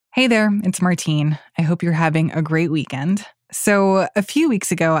Hey there, it's Martine. I hope you're having a great weekend. So a few weeks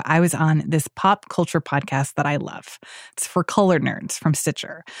ago, I was on this pop culture podcast that I love. It's For Color Nerds from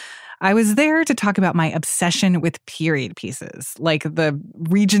Stitcher. I was there to talk about my obsession with period pieces, like the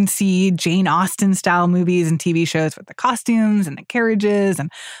Regency, Jane Austen-style movies and TV shows with the costumes and the carriages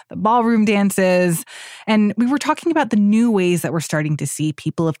and the ballroom dances. And we were talking about the new ways that we're starting to see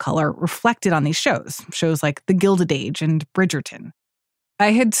people of color reflected on these shows like The Gilded Age and Bridgerton.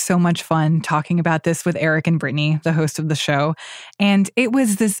 I had so much fun talking about this with Eric and Brittany, the host of the show, and it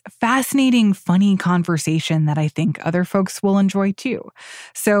was this fascinating, funny conversation that I think other folks will enjoy too.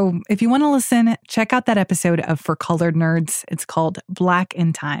 So if you want to listen, check out that episode of For Colored Nerds. It's called Black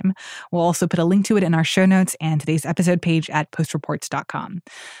in Time. We'll also put a link to it in our show notes and today's episode page at postreports.com.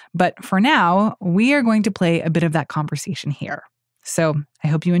 But for now, we are going to play a bit of that conversation here. So I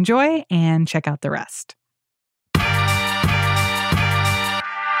hope you enjoy and check out the rest.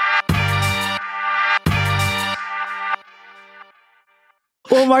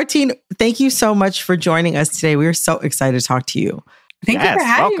 Well, Martine, thank you so much for joining us today. We are so excited to talk to you. Thank you for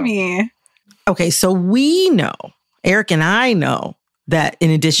having me. Okay, so we know, Eric and I know, that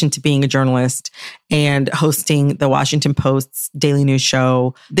in addition to being a journalist and hosting the Washington Post's daily news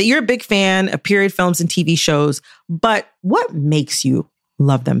show, that you're a big fan of period films and TV shows. But what makes you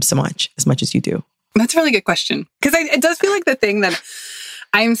love them so much as you do? That's a really good question. Because it does feel like the thing that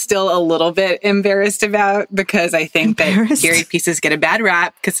I'm still a little bit embarrassed about, because I think that period pieces get a bad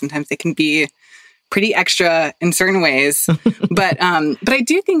rap because sometimes they can be pretty extra in certain ways. But I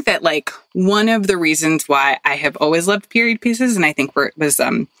do think that like one of the reasons why I have always loved period pieces, and I think was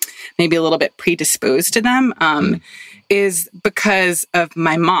maybe a little bit predisposed to them, is because of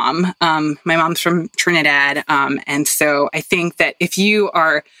my mom. My mom's from Trinidad. And so I think that if you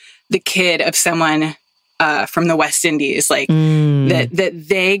are the kid of someone from the West Indies, like that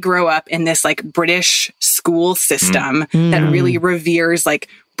they grow up in this like British school system that really reveres like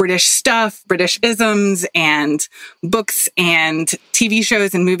British stuff, British isms and books and TV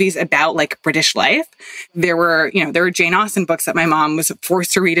shows and movies about like British life. There were Jane Austen books that my mom was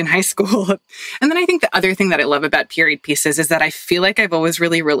forced to read in high school. And then I think the other thing that I love about period pieces is that I feel like I've always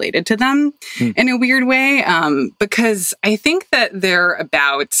really related to them in a weird way, because I think that they're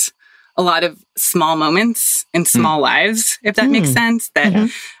about a lot of small moments in small lives, if that makes sense. That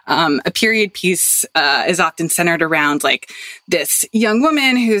a period piece is often centered around like this young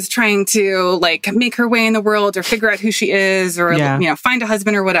woman who's trying to like make her way in the world or figure out who she is or find a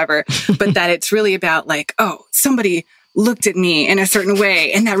husband or whatever. But that it's really about like, oh, somebody looked at me in a certain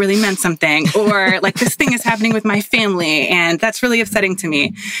way and that really meant something, or like this thing is happening with my family and that's really upsetting to me.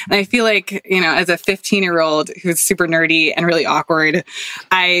 And I feel like, as a 15-year-old who's super nerdy and really awkward,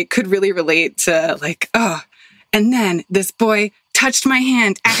 I could really relate to like, oh, and then this boy touched my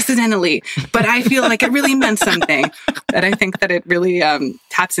hand accidentally, but I feel like it really meant something. And I think that it really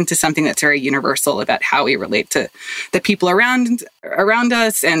taps into something that's very universal about how we relate to the people around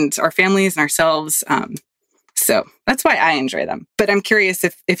us and our families and ourselves. So that's why I enjoy them. But I'm curious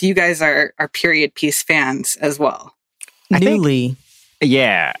if you guys are period piece fans as well. Newly.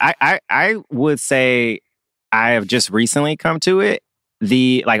 I would say I have just recently come to it.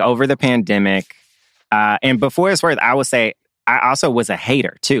 Over the pandemic. And before it's worth, I would say I also was a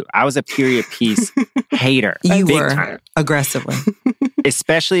hater too. I was a period piece hater. You were aggressively.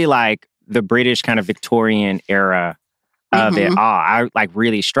 Especially like the British kind of Victorian era of it all. I like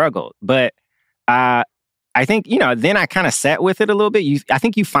really struggled. But I think, then I kind of sat with it a little bit. I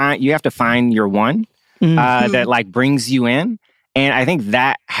think you have to find your one that like brings you in. And I think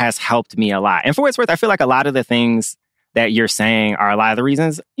that has helped me a lot. And for what it's worth, I feel like a lot of the things that you're saying are a lot of the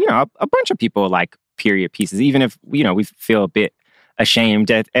reasons, a bunch of people like period pieces, even if, we feel a bit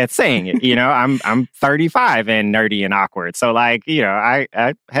ashamed at saying it. I'm 35 and nerdy and awkward. So like,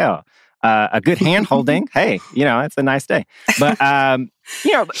 a good hand holding, hey, it's a nice day. But,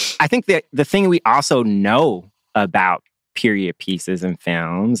 I think that the thing we also know about period pieces and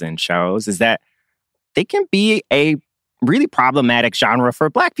films and shows is that they can be a really problematic genre for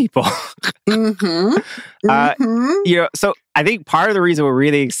Black people. So I think part of the reason we're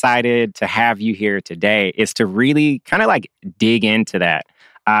really excited to have you here today is to really kind of like dig into that.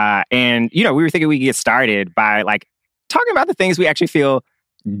 And, we were thinking we could get started by like talking about the things we actually feel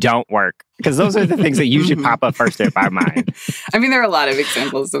don't work, because those are the things that usually pop up first in my mind. I mean, there are a lot of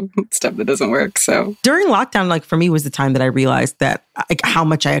examples of stuff that doesn't work. So during lockdown, like for me, was the time that I realized that like how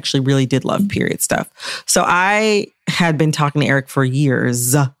much I actually really did love period stuff. So I had been talking to Eric for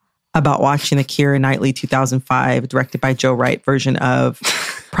years about watching the Keira Knightley 2005 directed by Joe Wright version of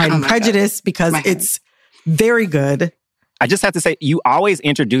Pride and Prejudice because it's very good. I just have to say, you always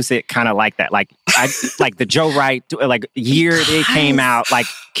introduce it kind of like that. Like the Joe Wright, like year it came out, like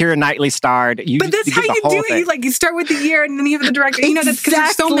Keira Knightley starred. But that's how you do it. You start with the year and then you have the director. You know, that's because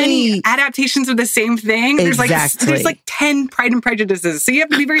there's so many adaptations of the same thing. There's like 10 Pride and Prejudices. So you have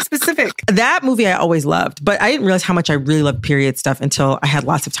to be very specific. That movie I always loved, but I didn't realize how much I really loved period stuff until I had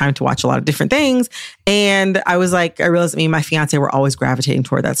lots of time to watch a lot of different things. And I realized me and my fiance were always gravitating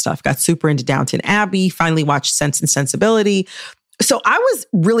toward that stuff. Got super into Downton Abbey, finally watched Sense and Sensibility. So I was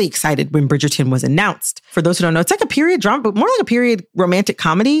really excited when Bridgerton was announced. For those who don't know, it's like a period drama, but more like a period romantic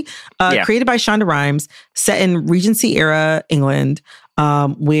comedy created by Shonda Rhimes, set in Regency era England,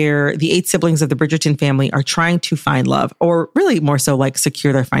 where the 8 siblings of the Bridgerton family are trying to find love, or really more so like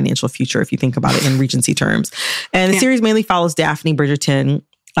secure their financial future, if you think about it in Regency terms. And the series mainly follows Daphne Bridgerton.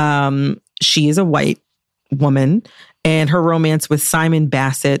 She is a white woman, and her romance with Simon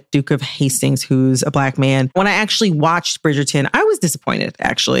Bassett, Duke of Hastings, who's a Black man. When I actually watched Bridgerton, I was disappointed,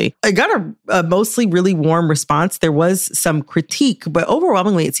 actually. I got a mostly really warm response. There was some critique, but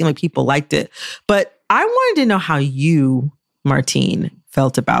overwhelmingly, it seemed like people liked it. But I wanted to know how you, Martine,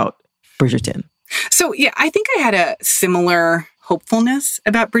 felt about Bridgerton. So, yeah, I think I had a similar hopefulness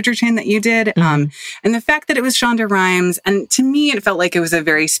about Bridgerton that you did. And the fact that it was Shonda Rhimes, and to me, it felt like it was a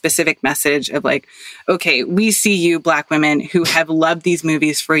very specific message of like, okay, we see you Black women who have loved these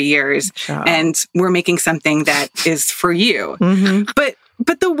movies for years, and we're making something that is for you.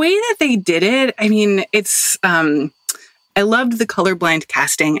 But the way that they did it, I mean, it's, I loved the colorblind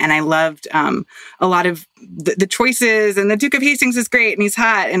casting, and I loved a lot of the choices, and the Duke of Hastings is great, and he's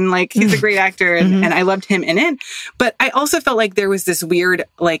hot, and like he's a great actor, and I loved him in it. But I also felt like there was this weird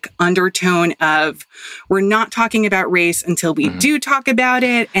like undertone of, we're not talking about race until we do talk about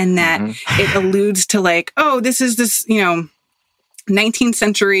it, and that it alludes to like, oh, this is this, 19th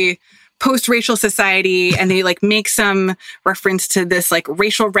century post-racial society, and they like make some reference to this like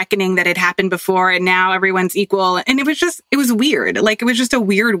racial reckoning that had happened before, and now everyone's equal. And it was weird. Like, it was just a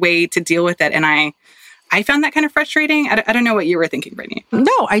weird way to deal with it. And I found that kind of frustrating. I don't know what you were thinking, Brittany.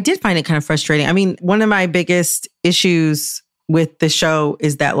 No, I did find it kind of frustrating. I mean, one of my biggest issues with the show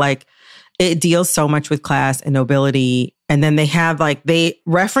is that like it deals so much with class and nobility. And then they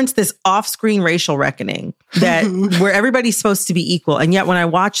reference this off-screen racial reckoning that where everybody's supposed to be equal. And yet when I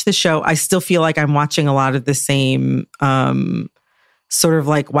watch the show, I still feel like I'm watching a lot of the same sort of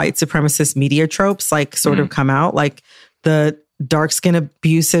like white supremacist media tropes, like sort of come out, like the dark-skinned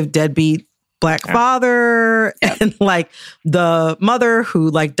abusive deadbeat Black father, and like the mother who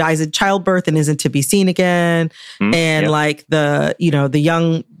like dies in childbirth and isn't to be seen again. And like the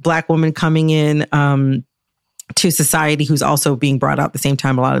young Black woman coming in to society who's also being brought out at the same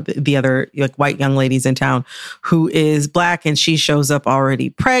time. A lot of the other like white young ladies in town who is Black, and she shows up already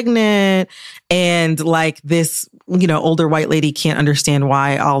pregnant, and like this, older white lady can't understand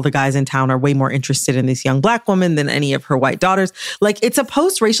why all the guys in town are way more interested in this young Black woman than any of her white daughters. Like, it's a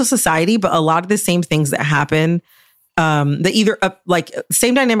post-racial society, but a lot of the same things that happen, that either like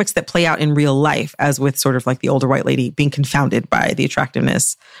same dynamics that play out in real life, as with sort of like the older white lady being confounded by the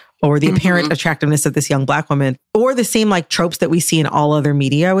attractiveness or the apparent attractiveness of this young Black woman, or the same like tropes that we see in all other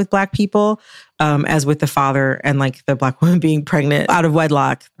media with Black people, as with the father and like the Black woman being pregnant out of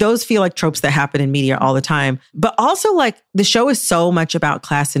wedlock. Those feel like tropes that happen in media all the time. But also like the show is so much about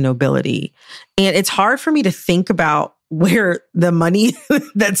class and nobility. And it's hard for me to think about where the money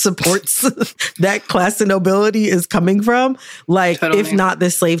that supports that class and nobility is coming from. Like, if not the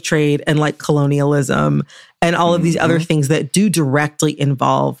slave trade and like colonialism and all of these other things that do directly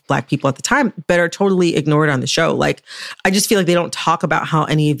involve Black people at the time, but are totally ignored on the show. Like, I just feel like they don't talk about how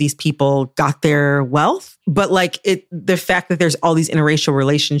any of these people got their wealth, but like the fact that there's all these interracial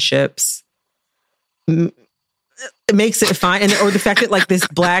relationships, it makes it fine. And or the fact that like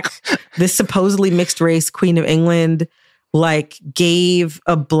this supposedly mixed race Queen of England like gave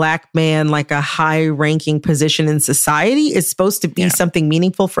a Black man like a high ranking position in society is supposed to be something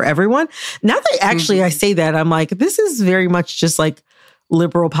meaningful for everyone. Now that actually I say that, I'm like, this is very much just like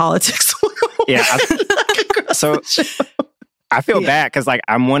liberal politics. So I feel bad because like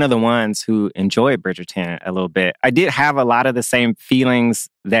I'm one of the ones who enjoyed Bridgerton a little bit. I did have a lot of the same feelings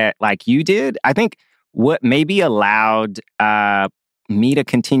that like you did. I think what maybe allowed me to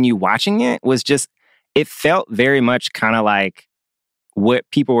continue watching it was just, it felt very much kind of like what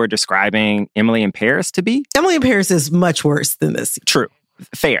people were describing Emily in Paris to be. Emily in Paris is much worse than this. True.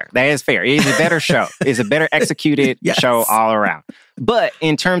 Fair. That is fair. It is a better show. It's a better executed show all around. But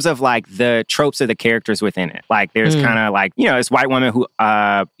in terms of like the tropes of the characters within it, like there's kind of like, this white woman who,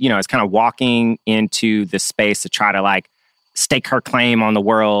 is kind of walking into the space to try to like stake her claim on the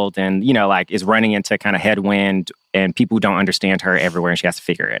world and, you know, like is running into kind of headwind and people don't understand her everywhere and she has to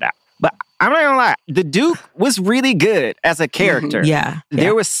figure it out. But I'm not gonna lie, the Duke was really good as a character. Yeah.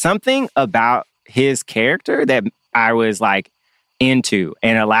 There was something about his character that I was like into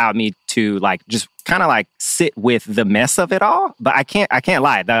and allowed me to like just kind of like sit with the mess of it all. But I can't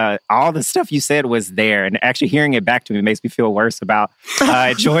lie. All the stuff you said was there, and actually hearing it back to me makes me feel worse about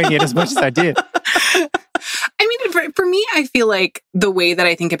enjoying it as much as I did. I mean, for me, I feel like the way that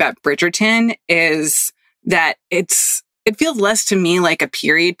I think about Bridgerton is that it feels less to me like a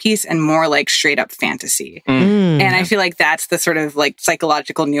period piece and more like straight up fantasy. And I feel like that's the sort of like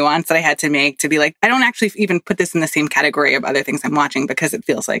psychological nuance that I had to make to be like, I don't actually even put this in the same category of other things I'm watching because it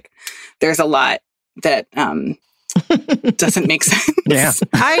feels like there's a lot that doesn't make sense. Yeah.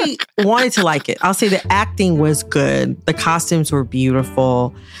 I wanted to like it. I'll say the acting was good. The costumes were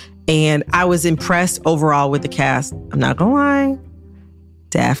beautiful. And I was impressed overall with the cast. I'm not gonna lie.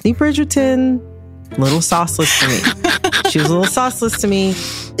 Daphne Bridgerton, a little sauceless to me. She was a little sauceless to me.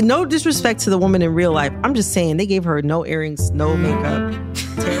 No disrespect to the woman in real life. I'm just saying they gave her no earrings, no makeup.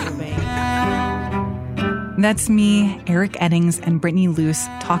 Terrible bangs. That's me, Eric Eddings, and Brittany Luce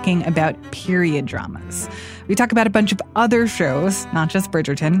talking about period dramas. We talk about a bunch of other shows, not just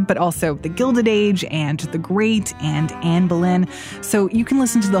Bridgerton, but also The Gilded Age and The Great and Anne Boleyn. So you can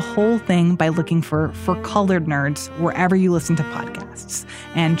listen to the whole thing by looking for Colored Nerds wherever you listen to podcasts.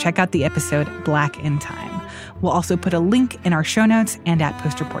 And check out the episode Black in Time. We'll also put a link in our show notes and at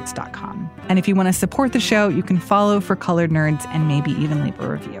postreports.com. And if you want to support the show, you can follow For Colored Nerds and maybe even leave a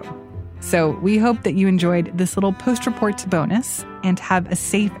review. So we hope that you enjoyed this little Post Reports bonus and have a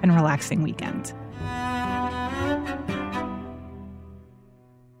safe and relaxing weekend.